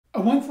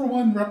A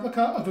one-for-one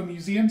replica of a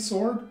museum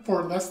sword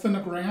for less than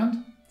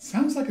 $1,000?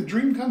 Sounds like a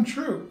dream come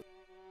true.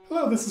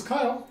 Hello, this is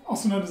Kyle,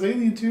 also known as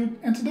AlienTude,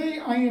 and today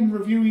I am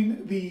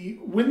reviewing the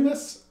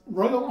Windlass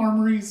Royal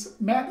Armouries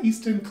Matt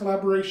Easton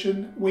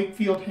collaboration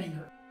Wakefield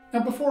hanger.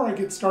 Now before I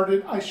get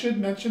started, I should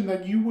mention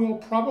that you will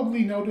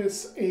probably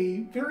notice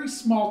a very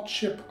small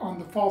chip on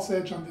the false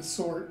edge on this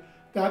sword.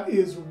 That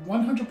is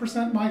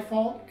 100% my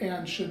fault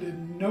and should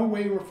in no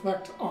way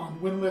reflect on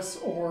Windlass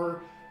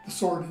or the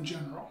sword in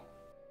general.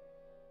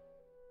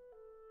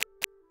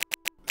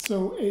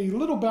 So a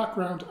little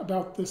background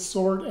about this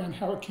sword and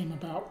how it came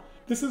about.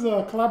 This is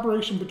a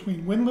collaboration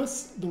between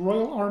Windlass, the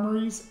Royal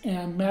Armouries,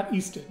 and Matt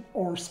Easton,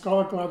 or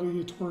Scala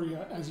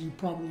Gladiatoria, as you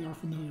probably are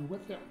familiar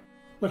with him.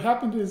 What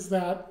happened is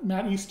that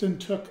Matt Easton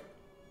took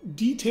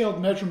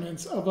detailed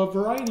measurements of a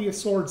variety of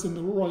swords in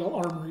the Royal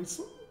Armouries,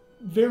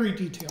 very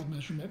detailed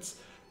measurements,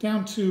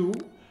 down to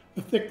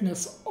the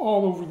thickness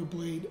all over the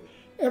blade.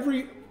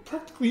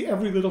 Practically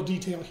every little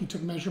detail he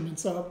took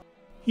measurements of.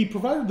 He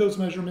provided those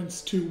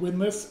measurements to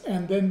Windlass,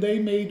 and then they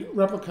made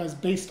replicas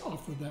based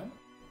off of them.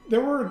 There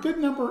were a good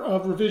number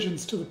of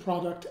revisions to the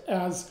product,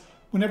 as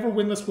whenever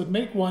Windlass would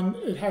make one,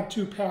 it had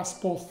to pass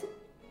both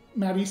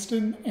Matt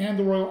Easton and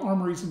the Royal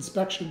Armouries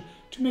inspection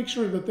to make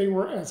sure that they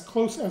were as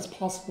close as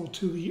possible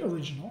to the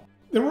original.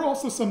 There were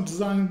also some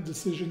design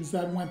decisions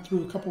that went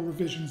through a couple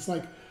revisions,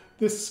 like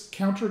this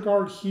counter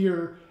guard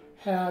here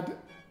had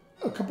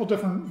a couple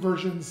different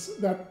versions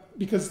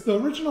because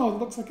the original, it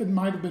looks like it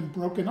might have been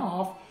broken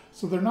off,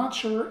 so they're not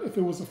sure if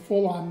it was a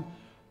full-on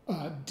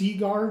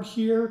D-guard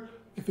here,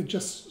 if it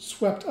just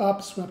swept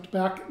up, swept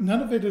back. None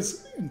of it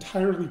is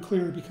entirely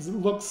clear because it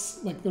looks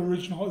like the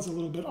original is a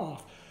little bit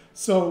off.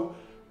 So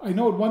I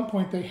know at one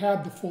point they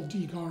had the full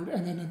D-guard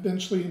and then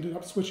eventually ended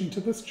up switching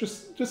to this,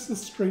 just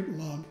this straight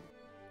lug.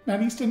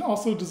 Matt Easton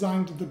also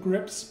designed the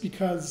grips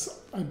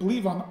because I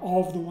believe on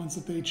all of the ones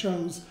that they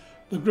chose,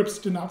 the grips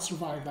did not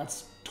survive.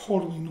 That's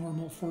totally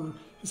normal for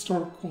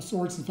historical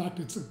swords. In fact,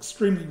 it's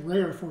extremely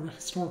rare for a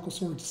historical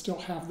sword to still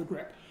have the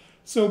grip.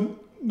 So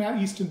Matt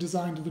Easton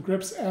designed the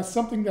grips as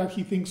something that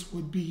he thinks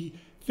would be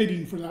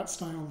fitting for that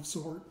style of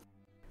sword.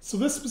 So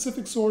this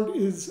specific sword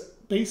is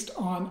based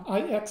on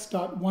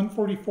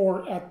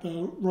IX.144 at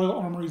the Royal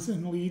Armouries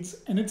in Leeds,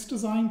 and it's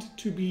designed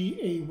to be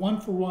a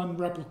one-for-one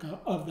replica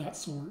of that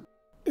sword.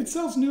 It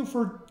sells new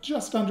for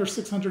just under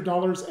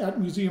 $600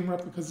 at Museum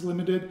Replicas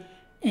Limited,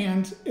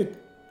 and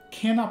it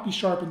cannot be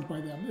sharpened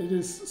by them. It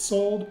is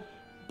sold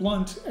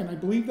blunt, and I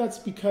believe that's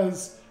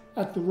because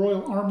at the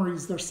Royal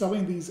Armouries they're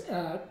selling these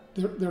at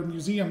their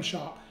museum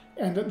shop,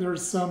 and that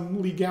there's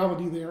some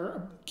legality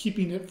there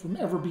keeping it from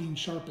ever being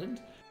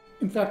sharpened.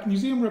 In fact,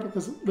 Museum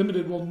Replicas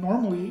Limited will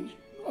normally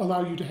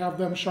allow you to have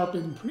them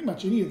sharpen pretty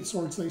much any of the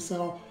swords they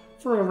sell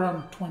for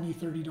around $20,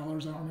 $30. I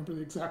don't remember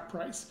the exact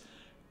price.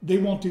 They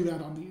won't do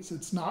that on these.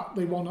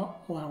 They will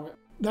not allow it.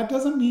 That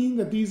doesn't mean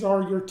that these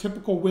are your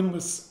typical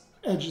Windlass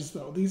edges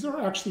though. These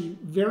are actually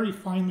very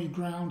finely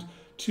ground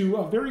to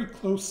a very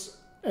close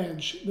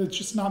edge that's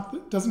just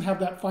doesn't have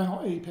that final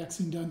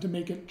apexing done to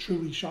make it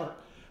truly sharp.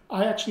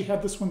 I actually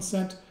had this one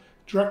sent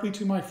directly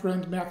to my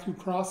friend Matthew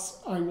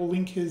Cross. I will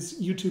link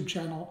his YouTube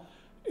channel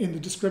in the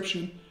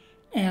description,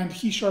 and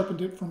he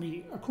sharpened it for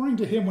me. According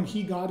to him, when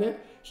he got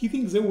it, he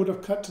thinks it would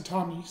have cut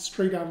tatami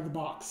straight out of the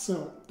box,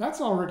 so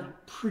that's already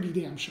pretty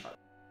damn sharp.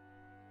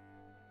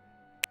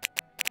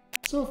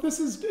 So if this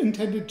is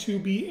intended to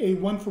be a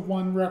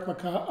one-for-one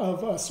replica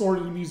of a sword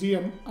in a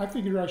museum, I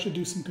figured I should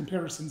do some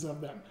comparisons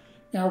of them.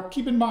 Now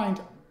keep in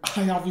mind,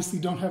 I obviously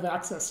don't have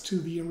access to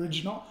the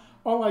original.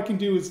 All I can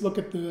do is look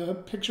at the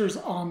pictures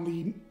on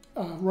the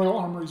Royal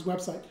Armouries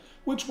website,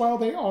 which while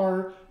they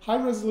are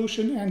high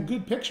resolution and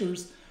good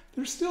pictures,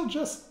 they're still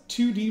just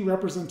 2D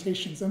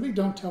representations and they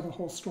don't tell the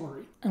whole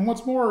story. And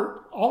what's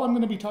more, all I'm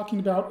going to be talking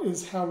about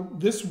is how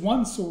this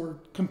one sword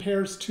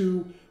compares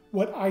to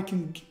what I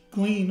can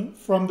glean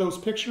from those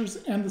pictures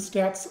and the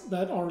stats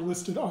that are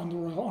listed on the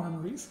Royal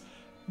Armouries.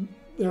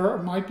 There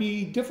might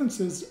be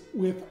differences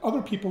with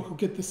other people who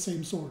get the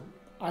same sword.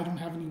 I don't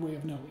have any way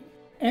of knowing.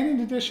 And in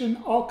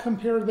addition, I'll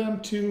compare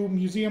them to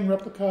Museum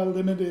Replica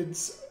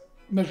Limited's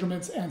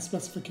measurements and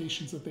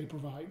specifications that they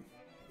provide.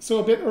 So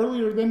a bit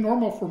earlier than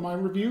normal for my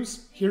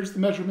reviews, here's the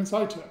measurements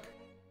I took.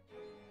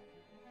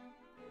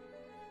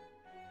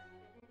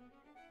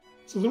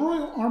 So the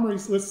Royal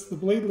Armouries lists the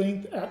blade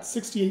length at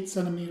 68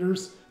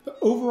 centimeters, the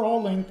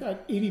overall length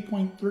at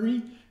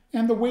 80.3,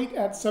 and the weight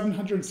at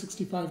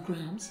 765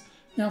 grams.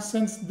 Now,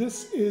 since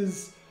this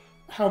is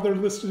how they're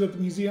listed at the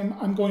museum,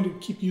 I'm going to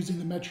keep using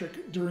the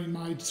metric during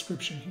my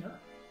description here.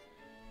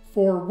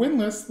 For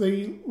Windlass,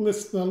 they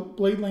list the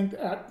blade length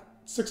at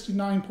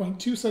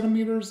 69.2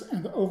 centimeters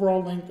and the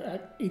overall length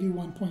at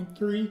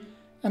 81.3,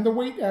 and the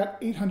weight at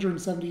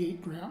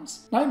 878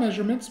 grams. My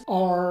measurements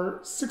are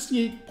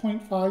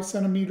 68.5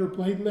 centimeter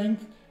blade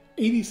length,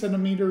 80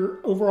 centimeter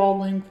overall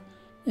length,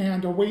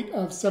 and a weight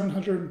of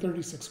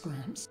 736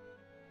 grams.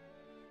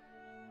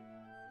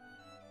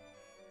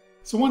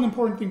 So one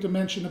important thing to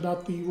mention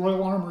about the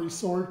Royal Armouries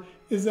sword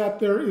is that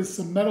there is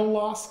some metal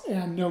loss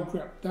and no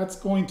grip. That's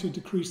going to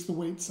decrease the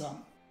weight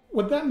some.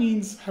 What that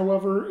means,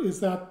 however, is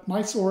that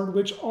my sword,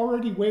 which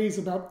already weighs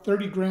about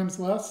 30 grams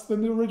less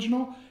than the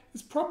original,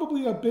 is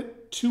probably a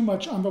bit too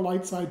much on the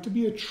light side to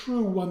be a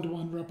true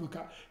one-to-one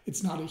replica.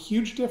 It's not a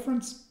huge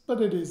difference,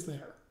 but it is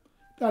there.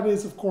 That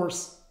is, of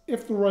course,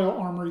 if the Royal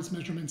Armouries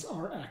measurements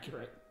are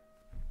accurate.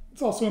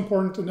 It's also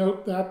important to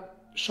note that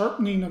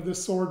sharpening of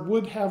this sword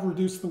would have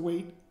reduced the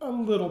weight a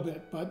little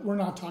bit, but we're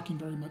not talking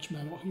very much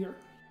metal here.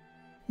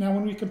 Now,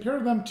 when we compare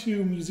them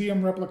to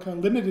museum replica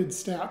limited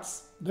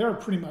stats, they're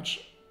pretty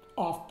much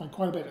off by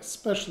quite a bit,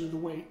 especially the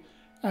weight.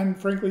 And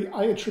frankly,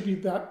 I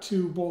attribute that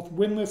to both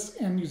Windlass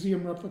and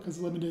Museum Replicas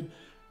Limited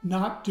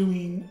not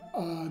doing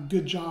a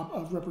good job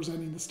of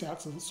representing the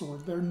stats of the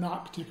sword. They're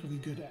not particularly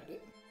good at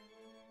it.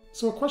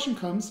 So a question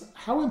comes,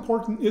 how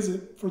important is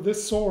it for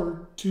this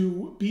sword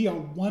to be a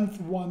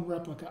one-for-one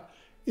replica?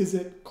 Is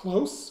it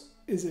close?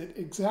 Is it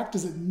exact?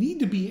 Does it need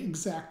to be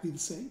exactly the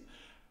same?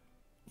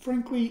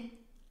 Frankly,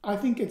 I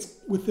think it's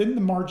within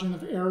the margin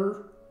of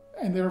error,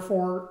 and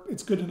therefore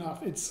it's good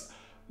enough. It's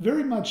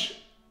very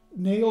much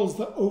nails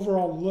the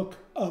overall look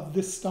of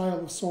this style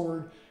of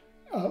sword,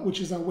 which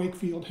is a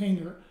Wakefield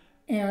hanger.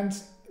 And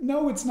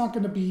no, it's not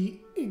going to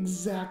be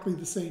exactly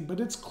the same, but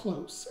it's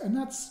close. And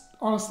that's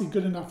honestly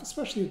good enough,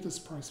 especially at this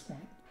price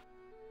point.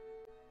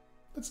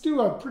 Let's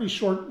do a pretty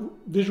short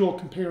visual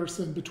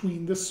comparison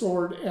between this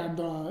sword and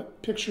the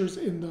pictures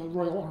in the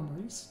Royal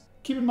Armouries.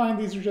 Keep in mind,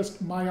 these are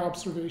just my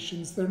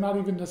observations. They're not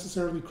even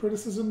necessarily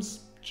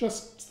criticisms,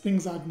 just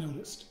things I've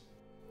noticed.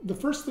 The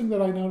first thing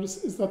that I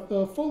notice is that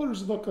the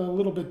fullers look a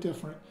little bit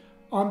different.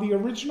 On the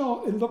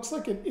original, it looks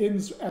like it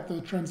ends at the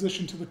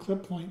transition to the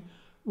clip point,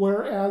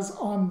 whereas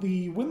on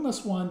the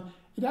Windlass one,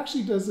 it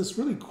actually does this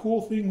really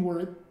cool thing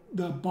where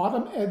the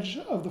bottom edge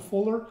of the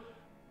fuller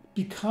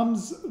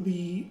becomes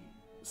the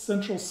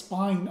central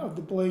spine of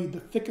the blade, the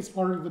thickest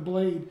part of the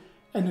blade,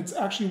 and it's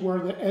actually where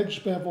the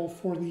edge bevel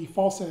for the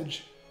false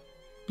edge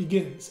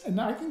begins.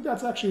 And I think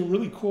that's actually a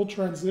really cool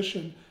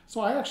transition,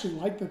 so I actually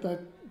like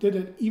that did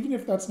it, even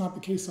if that's not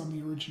the case on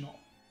the original.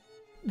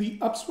 The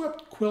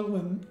upswept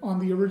quillin on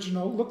the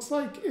original looks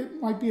like it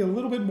might be a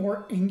little bit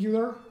more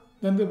angular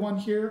than the one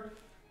here,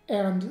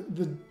 and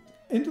the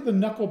end of the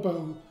knuckle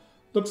bow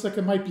looks like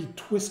it might be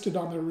twisted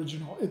on the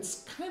original.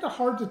 It's kind of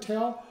hard to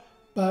tell,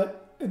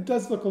 but it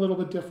does look a little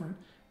bit different.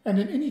 And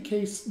in any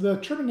case, the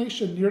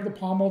termination near the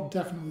pommel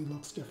definitely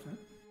looks different.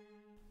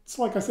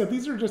 So like I said,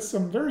 these are just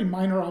some very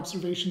minor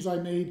observations I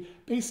made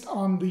based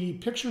on the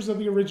pictures of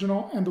the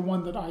original and the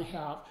one that I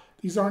have.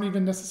 These aren't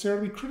even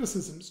necessarily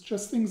criticisms,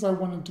 just things I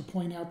wanted to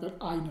point out that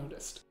I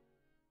noticed.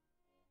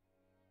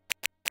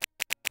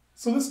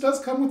 So this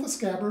does come with a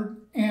scabbard,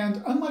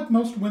 and unlike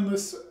most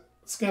Windlass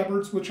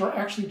scabbards, which are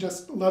actually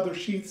just leather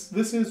sheaths,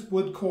 this is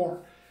wood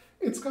core.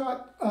 It's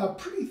got a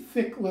pretty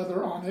thick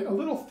leather on it, a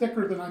little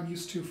thicker than I'm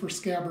used to for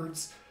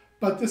scabbards,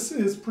 but this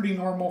is pretty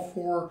normal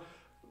for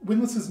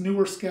Windlass's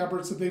newer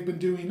scabbards that they've been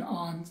doing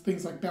on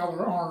things like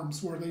Balor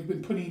arms, where they've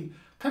been putting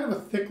kind of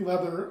a thick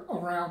leather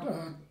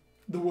around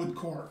the wood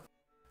core.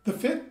 The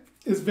fit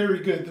is very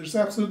good. There's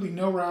absolutely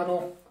no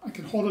rattle. I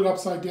can hold it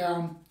upside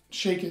down,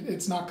 shake it,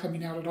 it's not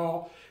coming out at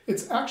all.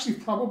 It's actually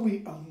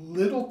probably a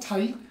little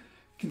tight. You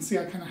can see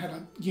I kind of had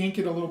to yank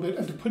it a little bit,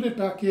 and to put it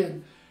back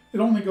in, it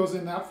only goes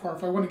in that far.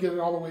 If I want to get it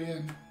all the way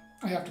in,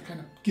 I have to kind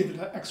of give it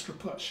an extra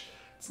push.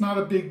 It's not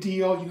a big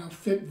deal, you know,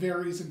 fit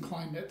varies in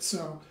climate,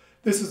 so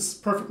this is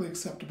perfectly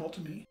acceptable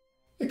to me.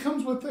 It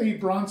comes with a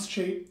bronze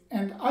chape,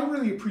 and I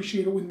really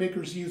appreciate it when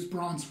makers use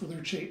bronze for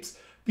their chapes,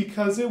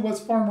 because it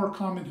was far more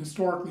common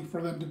historically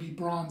for them to be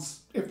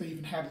bronze, if they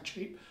even had a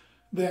chape,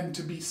 than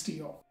to be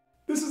steel.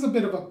 This is a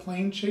bit of a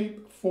plain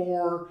chape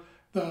for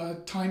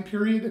the time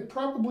period. It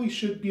probably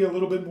should be a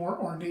little bit more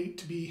ornate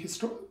to be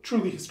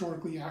truly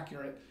historically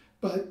accurate,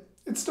 but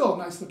it's still a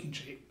nice looking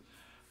shape.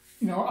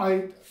 You know,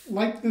 I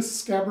like this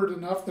scabbard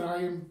enough that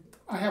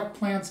I have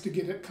plans to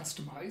get it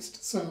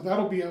customized, so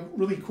that'll be a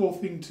really cool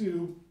thing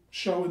to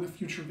show in a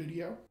future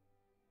video.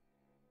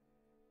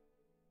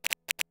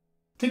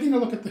 Taking a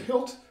look at the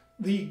hilt,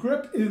 the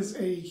grip is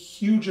a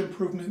huge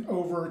improvement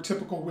over a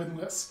typical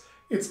Windlass.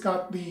 It's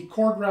got the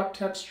cord wrap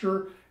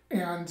texture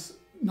and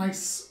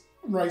nice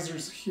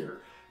risers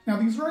here. Now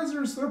these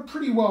risers, they're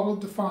pretty well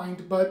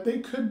defined, but they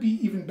could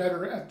be even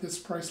better at this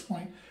price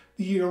point.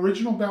 The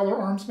original Balor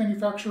Arms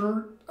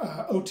manufacturer,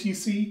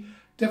 OTC,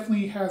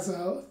 definitely has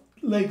a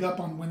leg up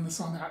on Windlass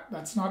on that.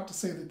 That's not to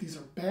say that these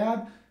are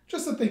bad,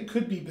 just that they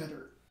could be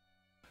better.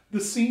 The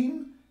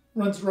seam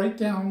runs right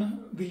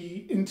down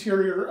the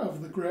interior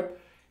of the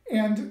grip,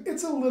 and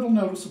it's a little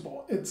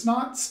noticeable. It's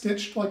not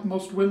stitched like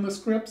most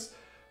Windlass grips,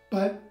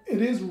 but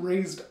it is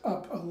raised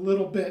up a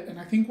little bit, and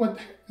I think what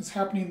is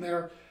happening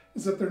there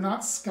is that they're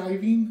not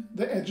skiving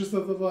the edges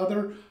of the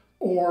leather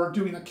or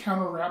doing a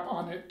counter wrap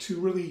on it to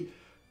really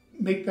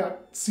make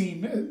that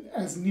seam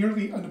as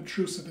nearly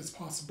unobtrusive as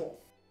possible.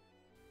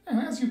 And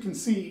as you can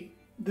see,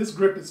 this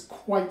grip is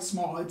quite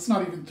small. It's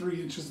not even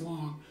 3 inches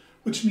long,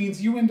 which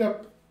means you end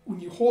up, when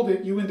you hold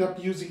it, you end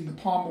up using the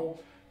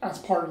pommel as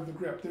part of the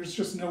grip. There's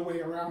just no way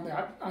around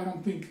that. I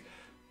don't think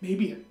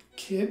maybe a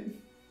kid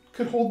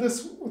could hold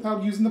this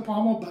without using the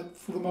pommel, but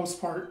for the most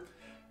part,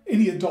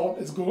 any adult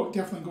is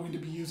definitely going to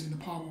be using the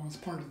pommel as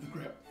part of the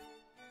grip.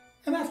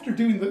 And after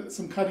doing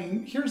some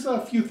cutting, here's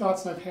a few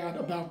thoughts I've had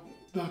about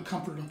the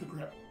comfort of the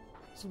grip.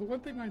 So the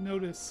one thing I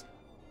notice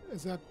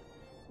is that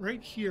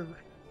right here,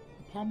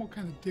 the pommel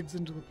kind of digs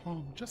into the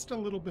palm just a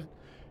little bit.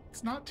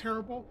 It's not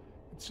terrible,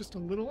 it's just a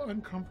little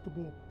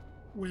uncomfortable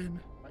when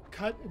I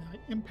cut and I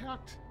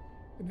impact,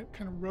 and it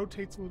kind of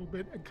rotates a little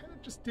bit and kind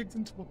of just digs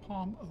into the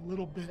palm a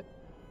little bit.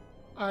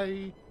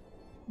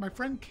 My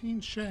friend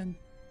Kane Shen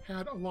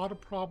had a lot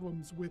of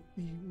problems with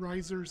the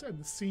risers and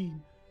the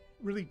seam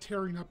really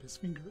tearing up his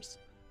fingers.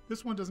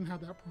 This one doesn't have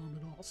that problem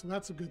at all, so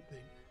that's a good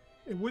thing.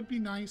 It would be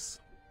nice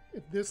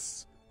if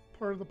this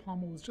part of the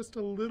pommel was just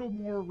a little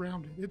more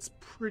rounded. It's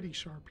pretty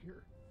sharp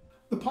here.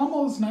 The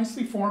pommel is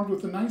nicely formed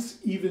with a nice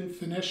even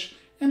finish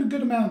and a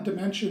good amount of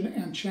dimension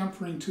and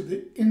chamfering to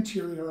the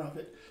interior of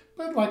it.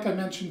 But like I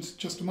mentioned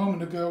just a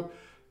moment ago,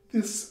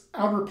 this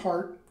outer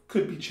part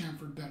could be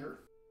chamfered better.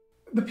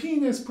 The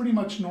peen is pretty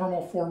much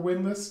normal for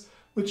Windlass,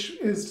 which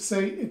is to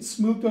say it's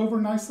smoothed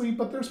over nicely,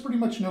 but there's pretty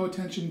much no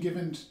attention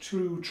given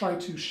to try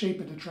to shape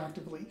it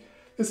attractively.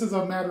 This is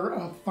a matter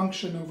of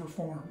function over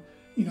form.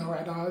 You know,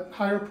 at a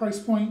higher price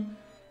point,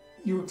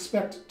 you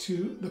expect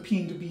the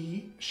peen to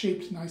be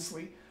shaped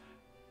nicely.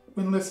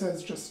 Windlass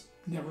has just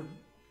never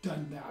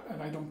done that,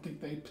 and I don't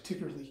think they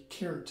particularly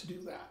cared to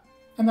do that.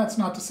 And that's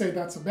not to say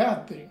that's a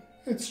bad thing,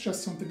 it's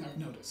just something I've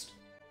noticed.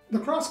 The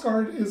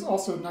crossguard is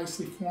also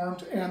nicely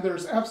formed, and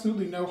there's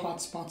absolutely no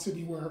hot spots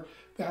anywhere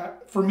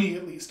that, for me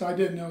at least, I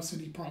didn't notice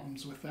any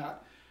problems with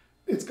that.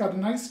 It's got a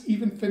nice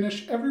even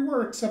finish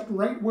everywhere except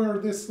right where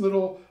this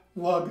little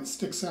lug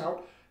sticks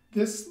out.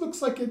 This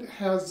looks like it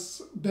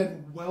has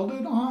been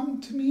welded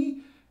on to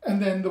me,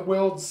 and then the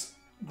welds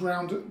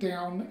ground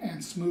down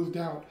and smoothed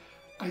out.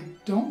 I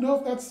don't know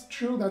if that's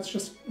true, that's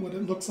just what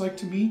it looks like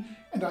to me,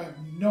 and I have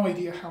no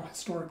idea how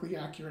historically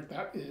accurate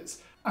that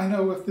is. I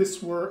know if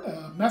this were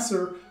a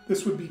Messer,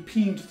 this would be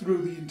peened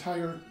through the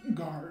entire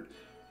guard.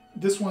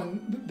 This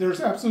one,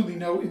 there's absolutely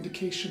no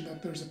indication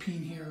that there's a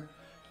peen here.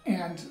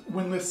 And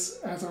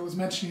Windlass, as I was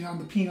mentioning on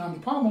the peen on the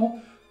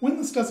pommel,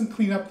 Windlass doesn't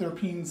clean up their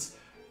peens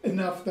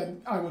enough that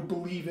I would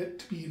believe it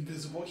to be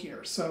invisible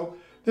here. So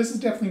this is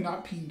definitely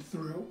not peened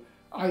through.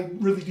 I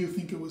really do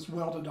think it was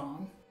welded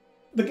on.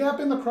 The gap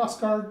in the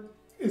crossguard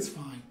is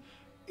fine.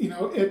 You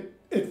know,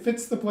 it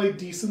fits the blade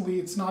decently.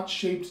 It's not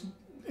shaped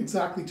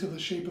exactly to the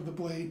shape of the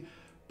blade,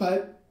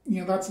 but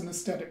you know, that's an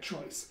aesthetic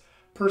choice.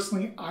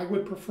 Personally, I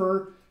would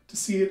prefer to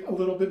see it a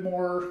little bit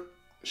more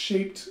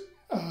shaped,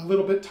 a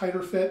little bit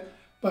tighter fit,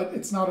 but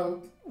it's not a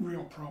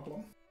real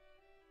problem.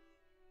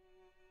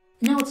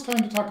 Now it's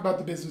time to talk about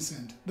the business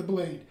end, the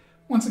blade.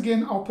 Once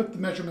again, I'll put the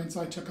measurements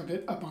I took of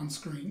it up on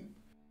screen.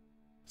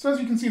 So as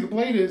you can see, the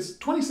blade is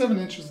 27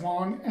 inches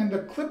long, and the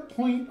clip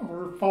point,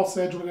 or false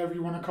edge, whatever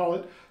you want to call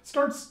it,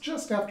 starts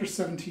just after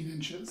 17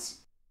 inches.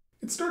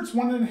 It starts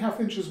 1.5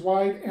 inches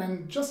wide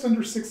and just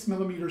under 6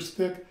 millimeters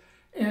thick,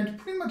 and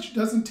pretty much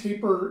doesn't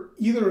taper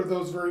either of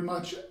those very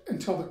much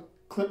until the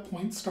clip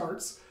point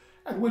starts,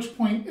 at which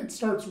point it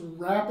starts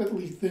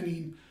rapidly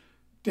thinning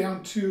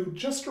down to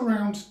just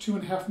around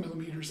 2.5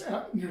 millimeters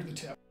near the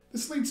tip.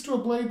 This leads to a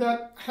blade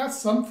that has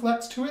some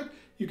flex to it.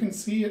 You can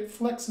see it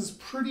flexes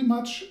pretty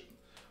much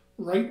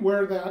right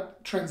where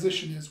that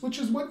transition is, which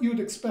is what you would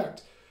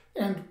expect.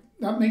 And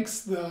that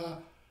makes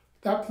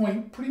that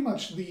point pretty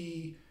much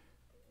the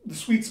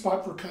sweet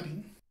spot for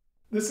cutting.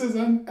 This is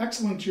an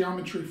excellent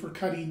geometry for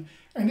cutting,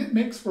 and it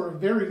makes for a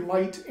very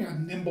light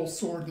and nimble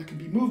sword that can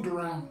be moved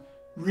around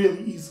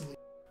really easily.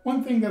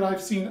 One thing that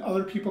I've seen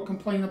other people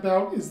complain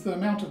about is the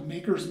amount of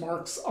maker's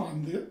marks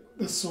on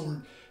the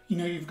sword. You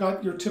know, you've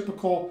got your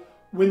typical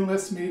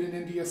Windlass made in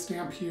India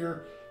stamp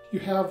here. You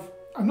have,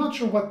 I'm not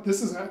sure what,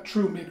 this is a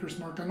true maker's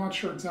mark, I'm not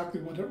sure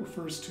exactly what it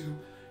refers to.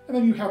 And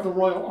then you have the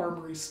Royal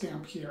Armouries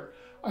stamp here.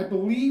 I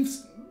believe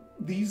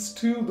these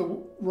two,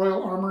 the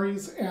Royal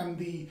Armouries and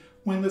the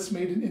Windlass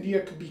made in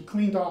India, could be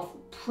cleaned off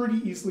pretty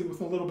easily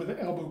with a little bit of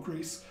elbow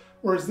grease,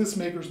 whereas this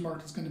maker's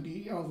mark is going to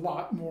be a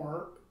lot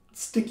more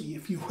sticky,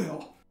 if you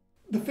will.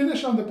 The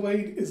finish on the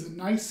blade is a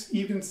nice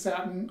even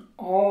satin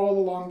all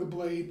along the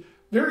blade.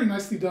 Very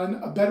nicely done,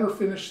 a better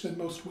finish than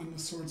most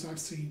Windlass swords I've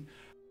seen.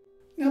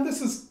 Now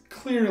this is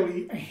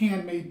clearly a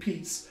handmade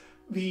piece.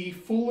 The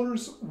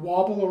fullers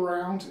wobble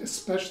around,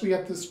 especially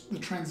at the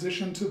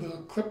transition to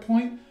the clip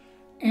point,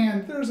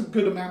 and there's a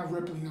good amount of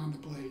rippling on the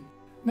blade.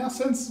 Now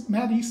since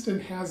Matt Easton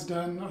has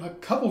done a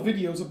couple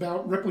videos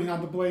about rippling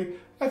on the blade,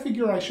 I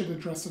figure I should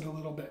address it a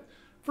little bit.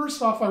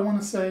 First off, I want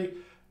to say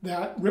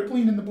that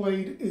rippling in the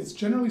blade is,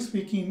 generally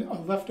speaking,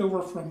 a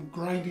leftover from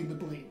grinding the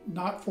blade,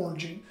 not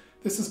forging.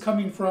 This is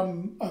coming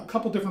from a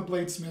couple different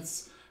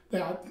bladesmiths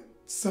that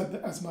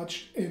said as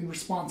much in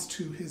response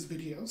to his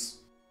videos.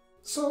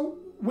 So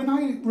when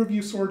I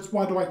review swords,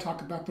 why do I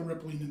talk about the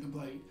rippling in the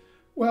blade?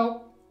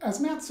 Well, as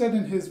Matt said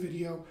in his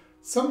video,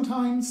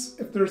 sometimes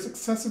if there's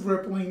excessive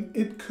rippling,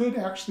 it could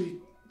actually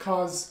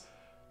cause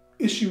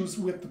issues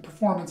with the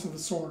performance of the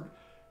sword.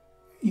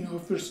 You know,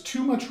 if there's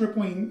too much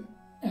rippling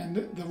and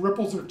the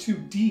ripples are too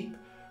deep,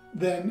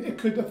 then it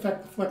could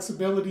affect the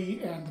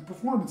flexibility and the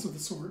performance of the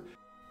sword.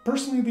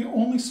 Personally, the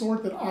only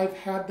sword that I've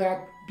had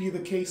that be the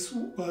case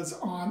was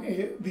on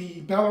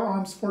the Balor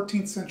Arms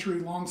 14th century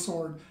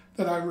longsword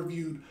that I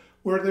reviewed,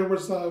 where there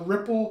was a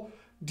ripple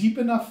deep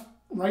enough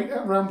right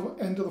around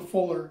the end of the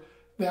fuller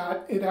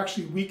that it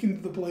actually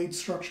weakened the blade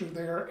structure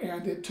there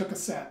and it took a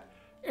set.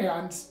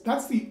 And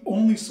that's the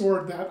only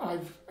sword that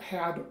I've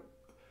had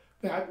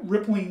that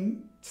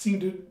rippling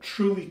seemed to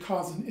truly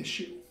cause an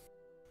issue.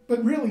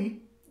 But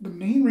really, the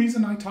main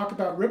reason I talk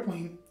about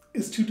rippling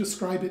is to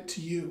describe it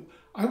to you.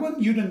 I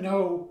want you to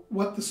know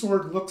what the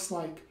sword looks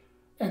like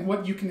and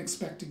what you can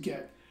expect to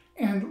get.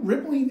 And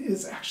rippling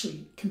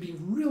can be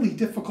really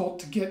difficult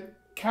to get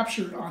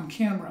captured on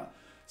camera.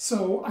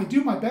 So I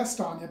do my best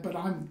on it, but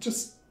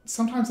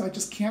sometimes I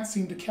just can't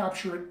seem to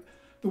capture it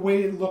the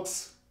way it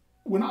looks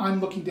when I'm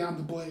looking down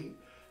the blade.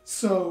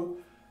 So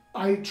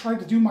I try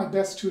to do my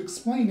best to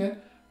explain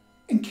it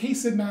in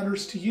case it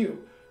matters to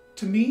you.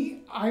 To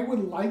me, I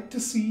would like to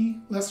see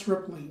less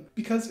rippling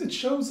because it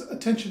shows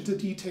attention to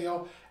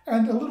detail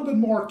and a little bit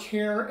more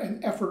care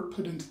and effort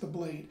put into the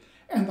blade.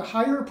 And the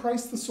higher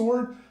price the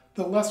sword,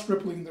 the less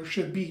rippling there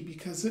should be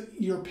because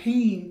you're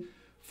paying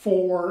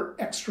for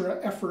extra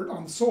effort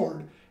on the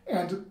sword,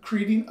 and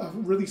creating a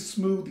really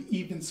smooth,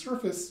 even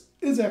surface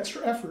is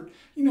extra effort.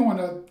 You know, on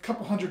a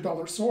couple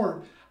 $100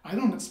 sword, I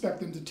don't expect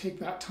them to take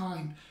that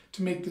time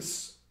to make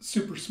this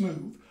super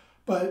smooth.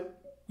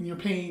 But when you're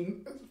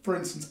paying, for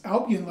instance,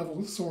 Albion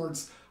level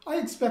swords, I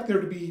expect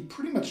there to be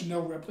pretty much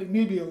no rippling,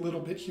 maybe a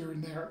little bit here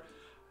and there.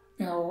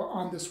 Now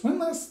on this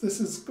Windlass, this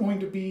is going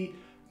to be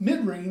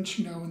mid-range,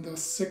 you know, in the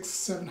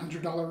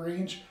 $600–700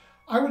 range.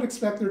 I would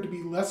expect there to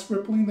be less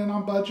rippling than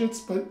on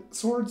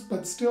swords,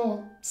 but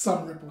still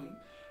some rippling.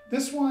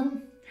 This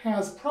one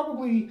has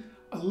probably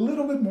a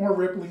little bit more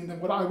rippling than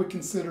what I would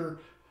consider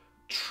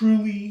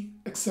truly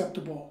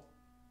acceptable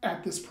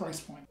at this price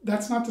point.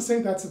 That's not to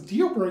say that's a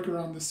deal breaker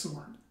on this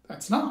sword.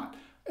 That's not.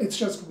 It's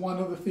just one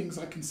of the things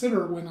I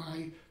consider when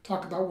I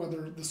talk about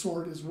whether the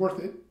sword is worth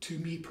it to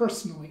me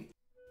personally.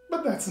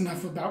 But that's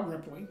enough about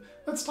rippling.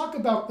 Let's talk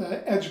about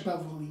the edge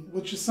beveling,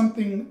 which is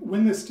something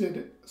Windlass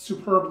did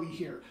superbly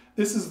here.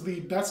 This is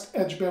the best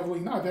edge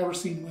beveling I've ever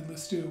seen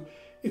Windlass do.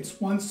 It's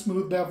one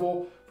smooth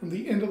bevel from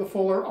the end of the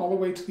fuller all the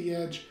way to the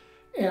edge.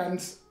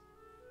 And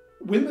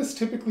Windlass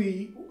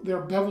typically,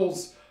 their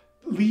bevels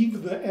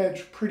leave the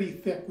edge pretty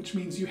thick, which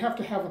means you have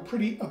to have a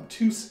pretty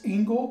obtuse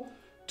angle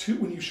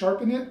when you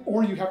sharpen it,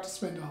 or you have to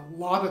spend a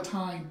lot of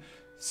time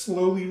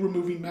slowly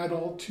removing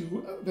metal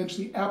to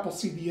eventually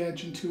appleseed the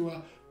edge into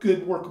a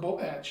good workable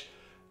edge.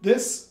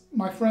 This,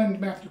 my friend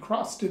Matthew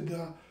Cross did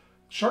the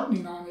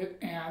sharpening on it,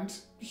 and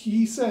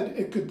he said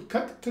it could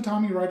cut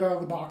tatami right out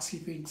of the box, he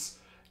thinks.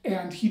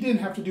 And he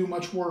didn't have to do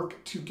much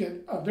work to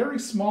get a very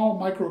small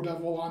micro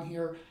bevel on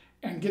here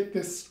and get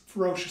this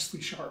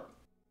ferociously sharp.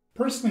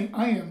 Personally,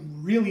 I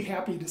am really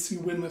happy to see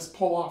Windlass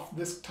pull off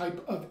this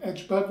type of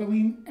edge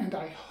beveling, and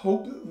I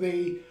hope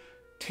they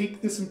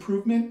take this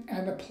improvement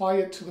and apply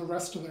it to the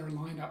rest of their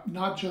lineup,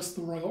 not just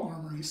the Royal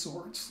Armoury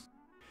swords.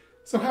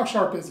 So how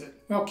sharp is it?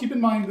 Well, keep in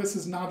mind this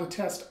is not a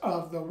test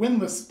of the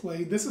Windlass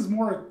blade. This is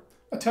more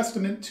a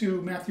testament to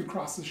Matthew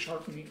Cross's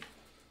sharpening.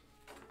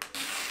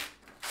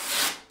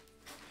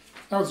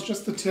 That was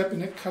just the tip,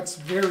 and it cuts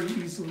very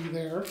easily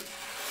there.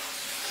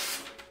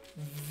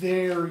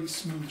 Very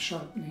smooth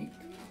sharpening,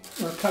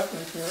 or cut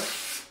right there.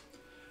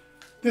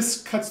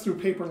 This cuts through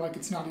paper like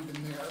it's not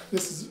even there.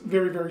 This is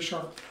very, very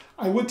sharp.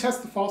 I would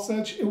test the false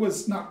edge. It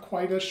was not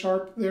quite as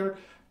sharp there,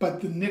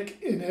 but the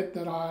nick in it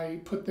that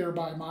I put there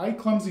by my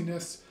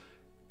clumsiness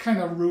kind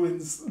of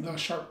ruins the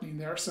sharpening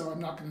there, so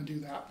I'm not going to do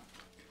that.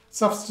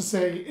 Suffice to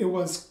say, it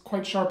was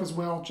quite sharp as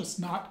well, just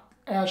not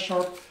as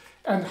sharp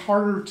and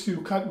harder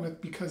to cut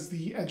with because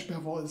the edge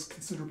bevel is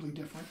considerably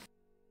different.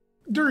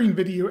 During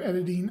video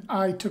editing,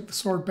 I took the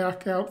sword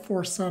back out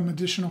for some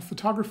additional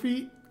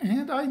photography,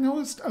 and I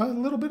noticed a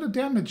little bit of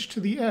damage to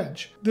the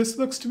edge. This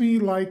looks to me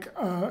like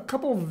a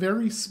couple of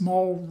very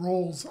small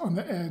rolls on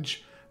the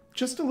edge,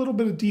 just a little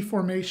bit of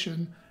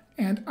deformation,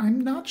 and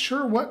I'm not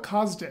sure what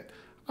caused it.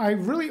 I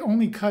really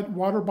only cut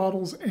water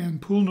bottles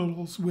and pool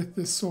noodles with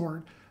this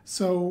sword,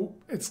 so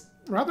it's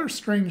rather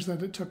strange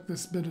that it took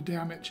this bit of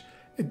damage.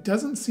 It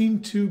doesn't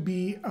seem to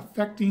be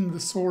affecting the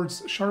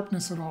sword's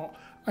sharpness at all.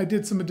 I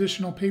did some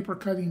additional paper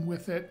cutting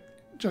with it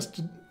just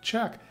to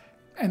check,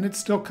 and it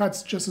still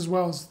cuts just as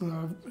well as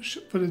the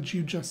footage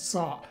you just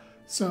saw.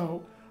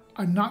 So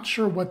I'm not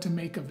sure what to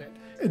make of it.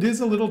 It is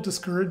a little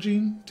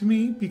discouraging to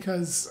me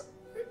because,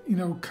 you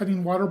know,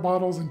 cutting water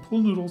bottles and pool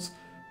noodles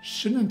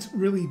shouldn't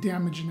really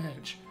damage an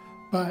edge.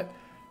 But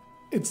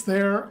it's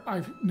there,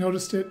 I've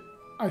noticed it,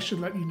 I should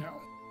let you know.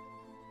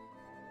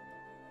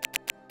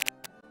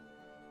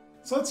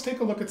 So let's take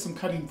a look at some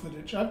cutting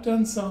footage. I've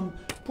done some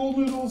pool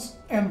noodles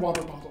and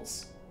water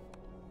bottles.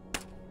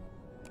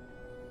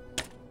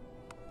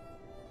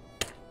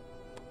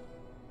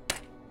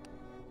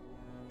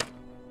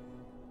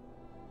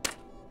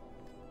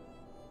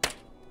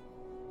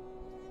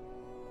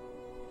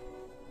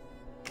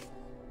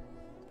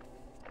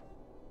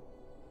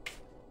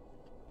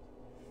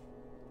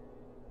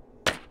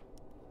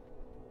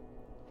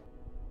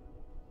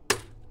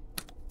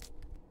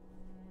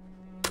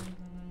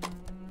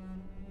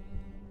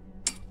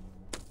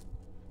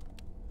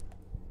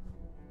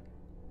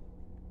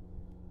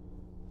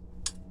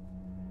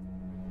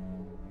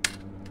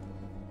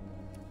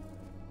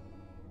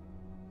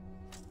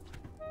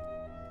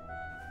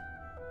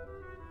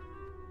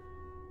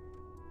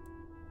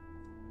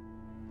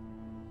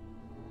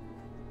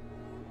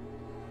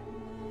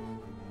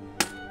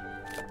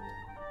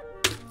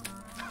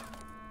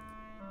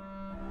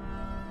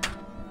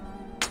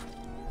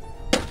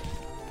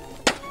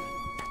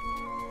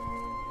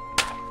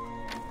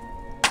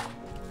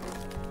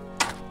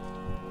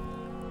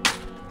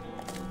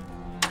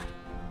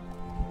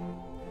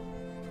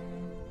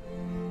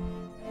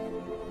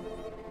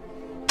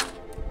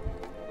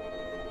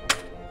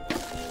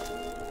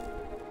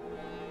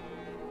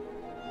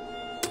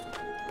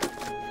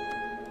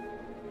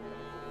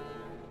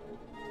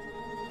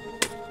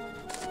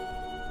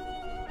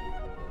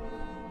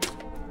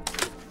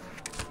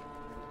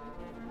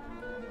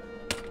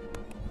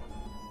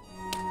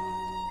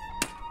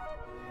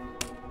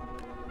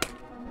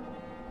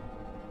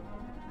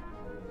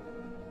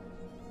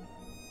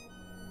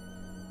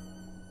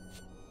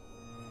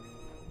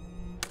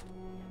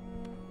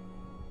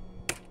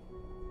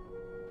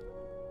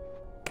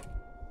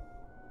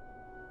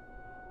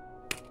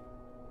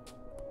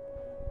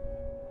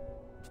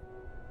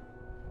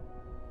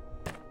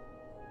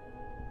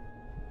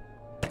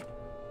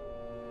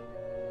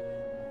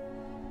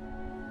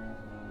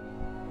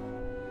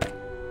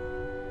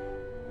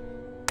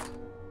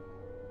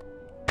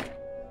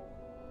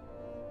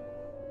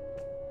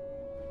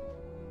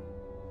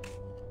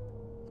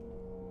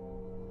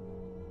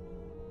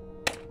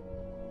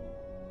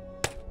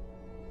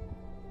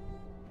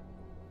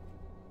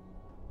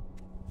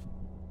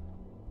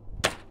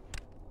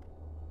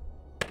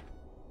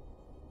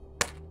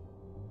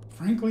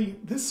 Frankly,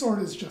 this sword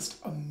is just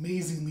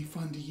amazingly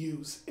fun to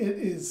use. It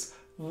is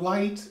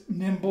light,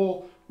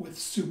 nimble, with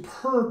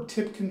superb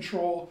tip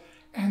control,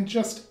 and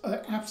just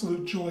an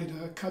absolute joy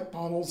to cut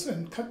bottles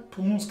and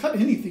almost cut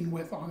anything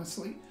with,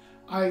 honestly.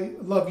 I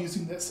love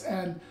using this,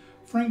 and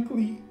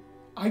frankly,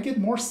 I get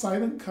more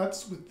silent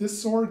cuts with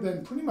this sword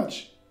than pretty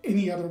much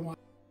any other one.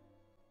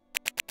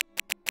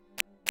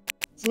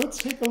 So let's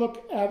take a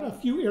look at a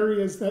few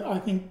areas that I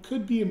think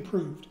could be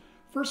improved.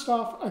 First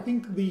off, I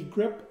think the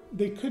grip,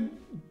 they could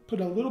put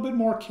a little bit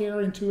more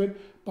care into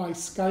it by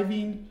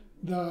skiving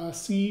the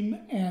seam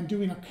and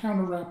doing a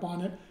counter wrap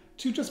on it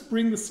to just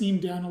bring the seam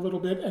down a little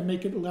bit and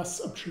make it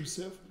less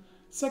obtrusive.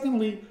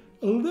 Secondly,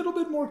 a little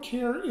bit more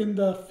care in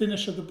the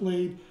finish of the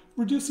blade,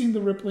 reducing the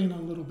rippling a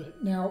little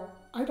bit. Now,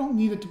 I don't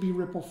need it to be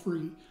ripple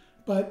free,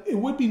 but it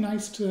would be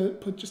nice to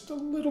put just a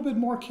little bit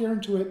more care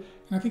into it,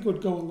 and I think it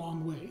would go a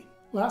long way.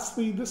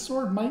 Lastly, this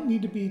sword might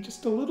need to be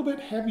just a little bit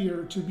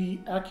heavier to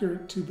be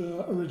accurate to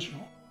the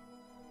original.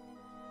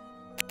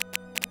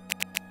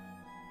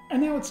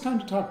 And now it's time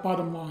to talk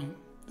bottom line.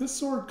 This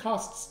sword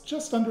costs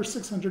just under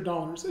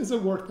 $600. Is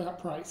it worth that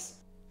price?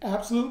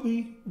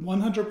 Absolutely,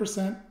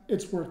 100%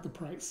 it's worth the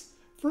price.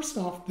 First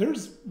off,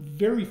 there's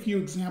very few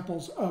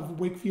examples of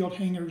Wakefield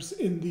hangers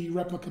in the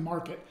replica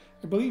market.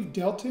 I believe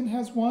Delton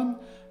has one,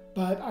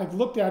 but I've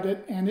looked at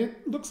it and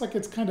it looks like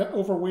it's kind of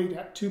overweight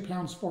at 2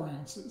 pounds 4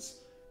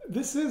 ounces.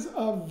 This is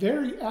a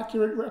very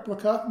accurate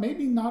replica,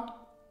 maybe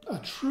not a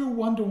true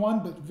one-to-one,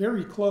 but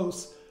very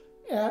close,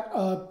 at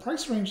a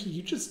price range that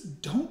you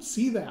just don't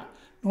see that.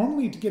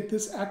 Normally, to get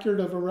this accurate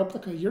of a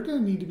replica, you're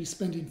going to need to be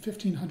spending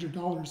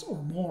 $1,500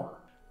 or more.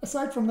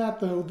 Aside from that,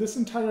 though, this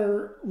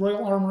entire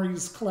Royal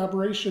Armouries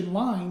collaboration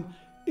line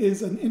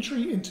is an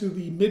entry into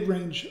the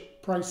mid-range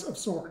price of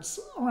swords.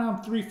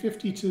 Around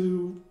 $350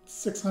 to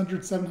 $600,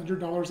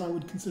 $700 I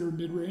would consider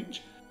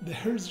mid-range.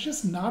 There's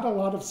just not a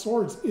lot of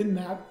swords in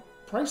that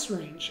price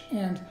range,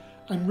 and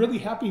I'm really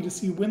happy to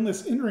see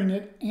Windlass entering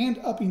it and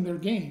upping their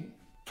game.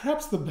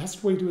 Perhaps the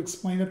best way to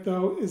explain it,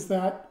 though, is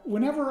that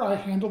whenever I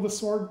handle the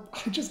sword,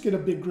 I just get a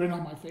big grin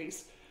on my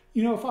face.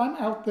 You know, if I'm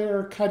out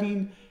there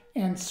cutting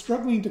and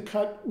struggling to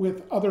cut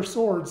with other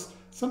swords,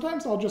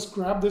 sometimes I'll just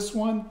grab this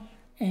one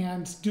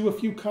and do a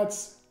few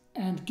cuts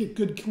and get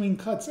good clean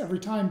cuts every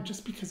time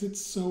just because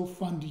it's so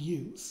fun to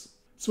use.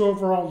 So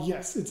overall,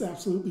 yes, it's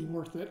absolutely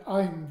worth it.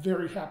 I am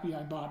very happy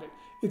I bought it.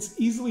 It's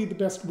easily the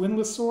best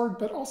Windlass sword,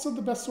 but also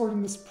the best sword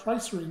in this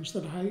price range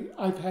that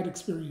I've had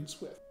experience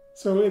with.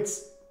 So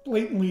it's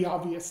blatantly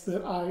obvious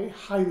that I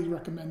highly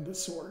recommend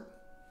this sword.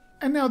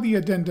 And now the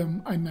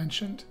addendum I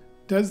mentioned.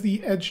 Does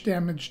the edge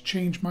damage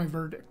change my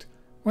verdict?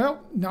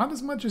 Well, not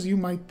as much as you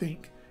might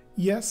think.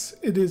 Yes,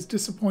 it is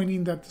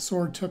disappointing that the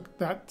sword took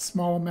that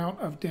small amount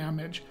of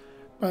damage,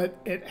 but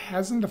it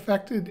hasn't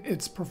affected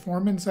its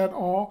performance at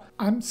all.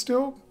 I'm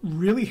still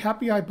really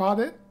happy I bought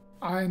it,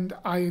 and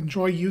I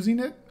enjoy using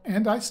it,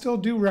 and I still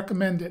do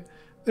recommend it.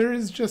 There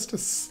is just a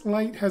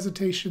slight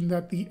hesitation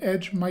that the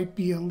edge might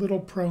be a little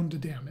prone to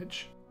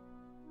damage.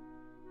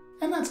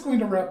 And that's going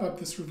to wrap up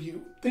this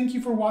review. Thank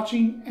you for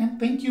watching, and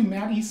thank you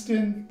Matt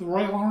Easton, the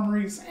Royal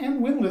Armouries,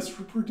 and Windlass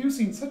for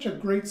producing such a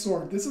great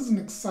sword. This is an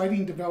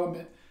exciting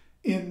development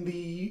in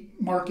the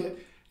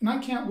market, and I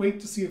can't wait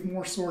to see if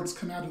more swords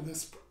come out of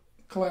this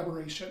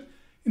collaboration.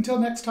 Until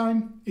next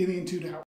time, Alien 2 out.